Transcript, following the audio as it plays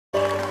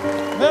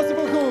Merci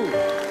beaucoup.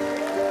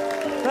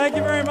 Thank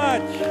you very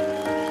much.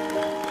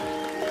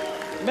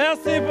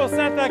 Merci pour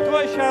cet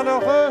accueil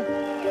chaleureux.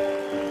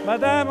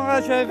 Madame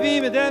Rajavi,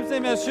 mesdames et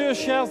messieurs,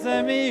 chers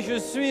amis, je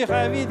suis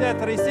ravi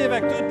d'être ici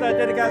avec toute la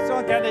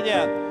délégation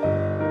canadienne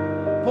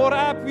pour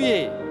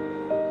appuyer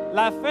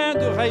la fin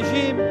du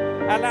régime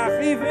à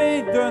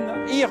l'arrivée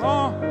d'un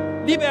Iran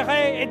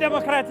libéré et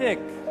démocratique.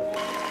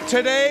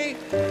 Today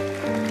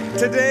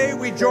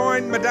we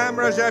join Madame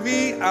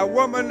Rajavi, a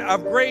woman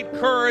of great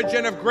courage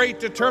and of great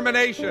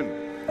determination.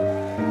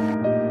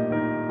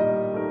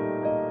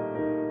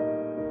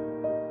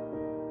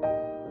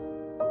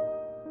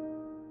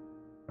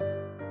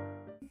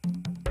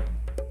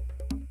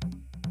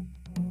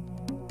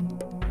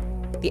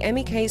 The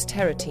MEK's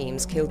terror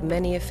teams killed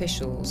many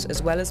officials,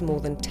 as well as more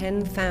than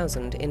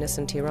 10,000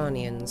 innocent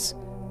Iranians.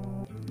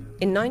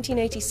 In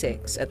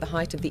 1986, at the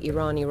height of the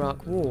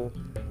Iran-Iraq War,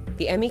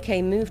 the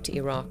MEK moved to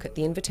Iraq at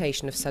the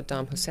invitation of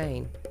Saddam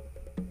Hussein.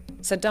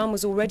 Saddam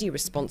was already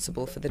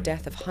responsible for the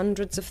death of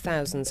hundreds of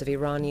thousands of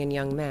Iranian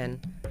young men.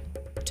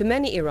 To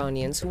many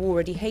Iranians who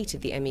already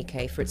hated the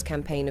MEK for its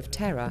campaign of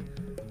terror,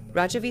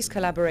 Rajavi's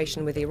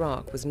collaboration with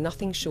Iraq was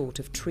nothing short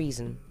of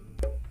treason.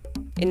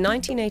 In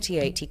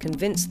 1988, he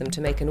convinced them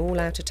to make an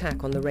all-out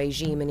attack on the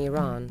regime in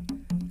Iran,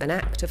 an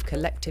act of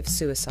collective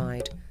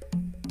suicide.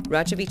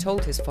 Rajavi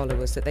told his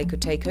followers that they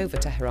could take over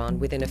Tehran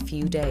within a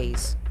few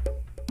days.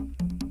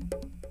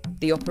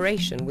 The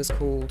operation was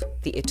called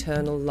the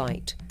Eternal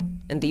Light,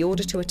 and the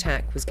order to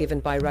attack was given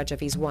by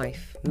Rajavi's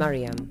wife,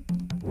 Mariam.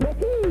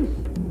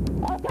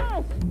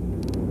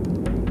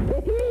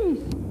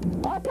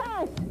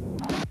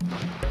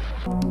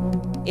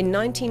 In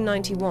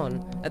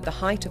 1991, at the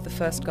height of the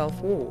First Gulf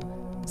War,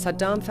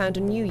 Saddam found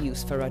a new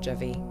use for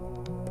Rajavi.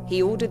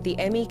 He ordered the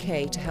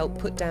MEK to help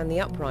put down the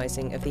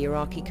uprising of the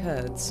Iraqi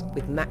Kurds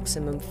with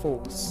maximum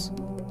force.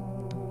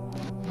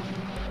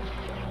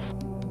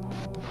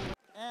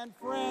 And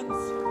friends,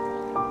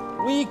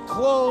 we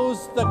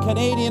closed the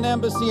Canadian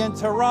embassy in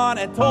Tehran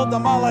and told the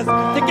mullahs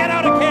to get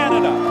out of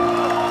Canada.